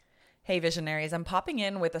Hey visionaries, I'm popping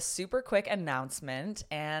in with a super quick announcement,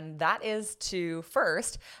 and that is to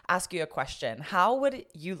first ask you a question. How would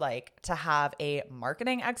you like to have a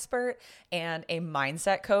marketing expert and a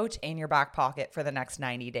mindset coach in your back pocket for the next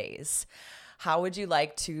 90 days? How would you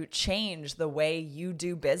like to change the way you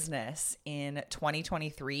do business in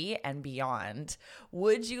 2023 and beyond?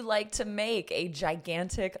 Would you like to make a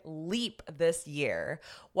gigantic leap this year?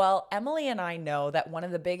 Well, Emily and I know that one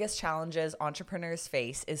of the biggest challenges entrepreneurs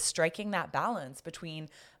face is striking that balance between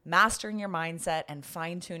mastering your mindset and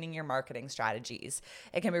fine-tuning your marketing strategies.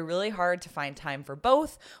 It can be really hard to find time for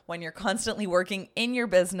both when you're constantly working in your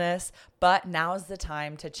business, but now's the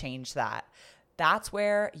time to change that. That's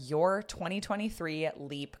where your 2023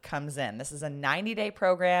 leap comes in. This is a 90-day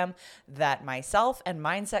program that myself and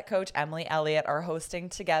mindset coach Emily Elliott are hosting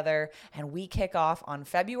together, and we kick off on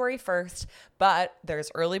February 1st, but there's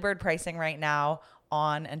early bird pricing right now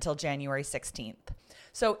on until January 16th.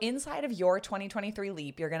 So inside of your 2023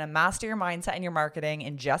 leap, you're going to master your mindset and your marketing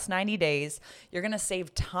in just 90 days. You're going to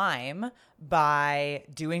save time by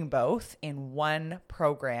doing both in one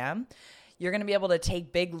program. You're going to be able to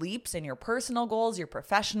take big leaps in your personal goals, your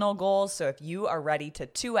professional goals. So if you are ready to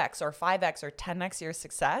 2x or 5x or 10x your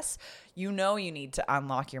success, you know you need to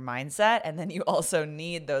unlock your mindset, and then you also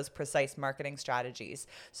need those precise marketing strategies.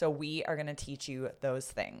 So we are going to teach you those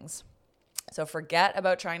things. So forget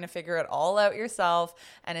about trying to figure it all out yourself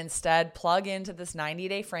and instead plug into this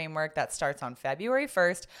 90-day framework that starts on February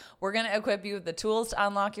 1st. We're going to equip you with the tools to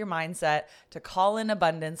unlock your mindset, to call in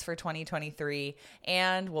abundance for 2023,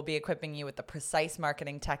 and we'll be equipping you with the precise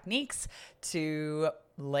marketing techniques to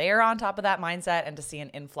layer on top of that mindset and to see an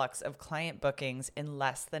influx of client bookings in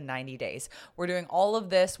less than 90 days. We're doing all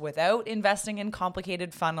of this without investing in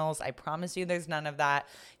complicated funnels. I promise you there's none of that.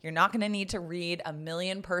 You're not going to need to read a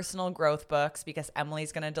million personal growth books because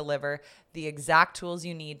Emily's going to deliver the exact tools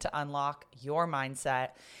you need to unlock your mindset.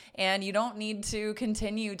 And you don't need to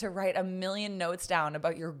continue to write a million notes down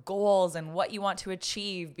about your goals and what you want to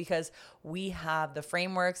achieve because we have the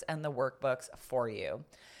frameworks and the workbooks for you.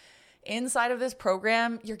 Inside of this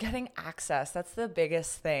program, you're getting access. That's the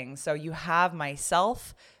biggest thing. So you have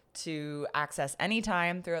myself to access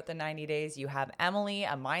anytime throughout the 90 days. You have Emily,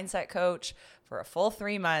 a mindset coach, for a full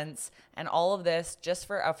 3 months, and all of this just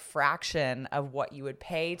for a fraction of what you would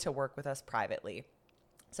pay to work with us privately.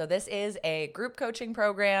 So this is a group coaching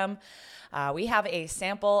program. We have a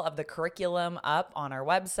sample of the curriculum up on our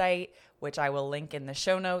website, which I will link in the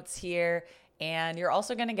show notes here. And you're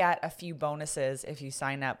also going to get a few bonuses if you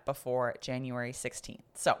sign up before January 16th.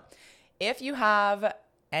 So if you have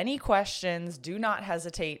any questions, do not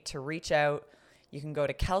hesitate to reach out. You can go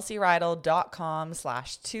to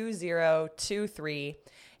kelseyridle.com/2023.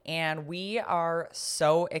 And we are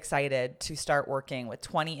so excited to start working with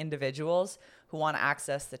 20 individuals who want to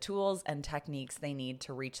access the tools and techniques they need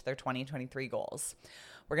to reach their 2023 goals.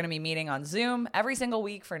 We're going to be meeting on Zoom every single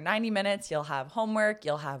week for 90 minutes. You'll have homework,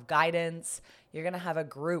 you'll have guidance. You're going to have a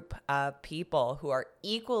group of people who are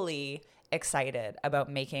equally excited about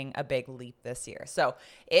making a big leap this year. So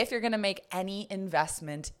if you're going to make any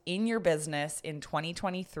investment in your business in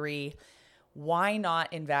 2023, why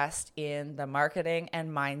not invest in the marketing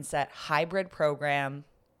and mindset hybrid program?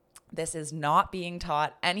 This is not being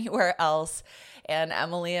taught anywhere else. And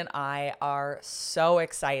Emily and I are so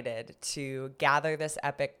excited to gather this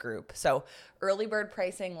epic group. So early bird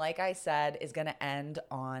pricing, like I said, is going to end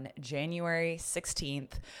on January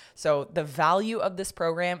 16th. So the value of this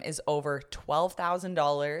program is over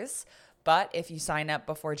 $12,000. But if you sign up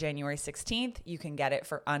before January 16th, you can get it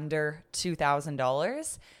for under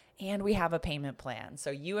 $2,000. And we have a payment plan.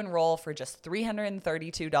 So you enroll for just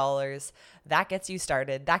 $332. That gets you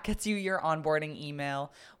started. That gets you your onboarding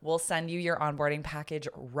email. We'll send you your onboarding package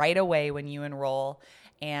right away when you enroll.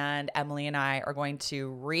 And Emily and I are going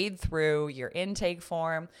to read through your intake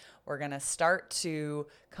form. We're going to start to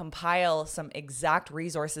compile some exact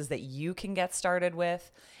resources that you can get started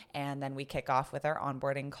with. And then we kick off with our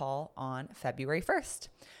onboarding call on February 1st.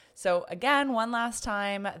 So again, one last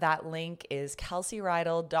time, that link is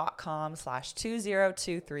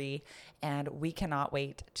kelseyridle.com/2023, and we cannot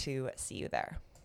wait to see you there.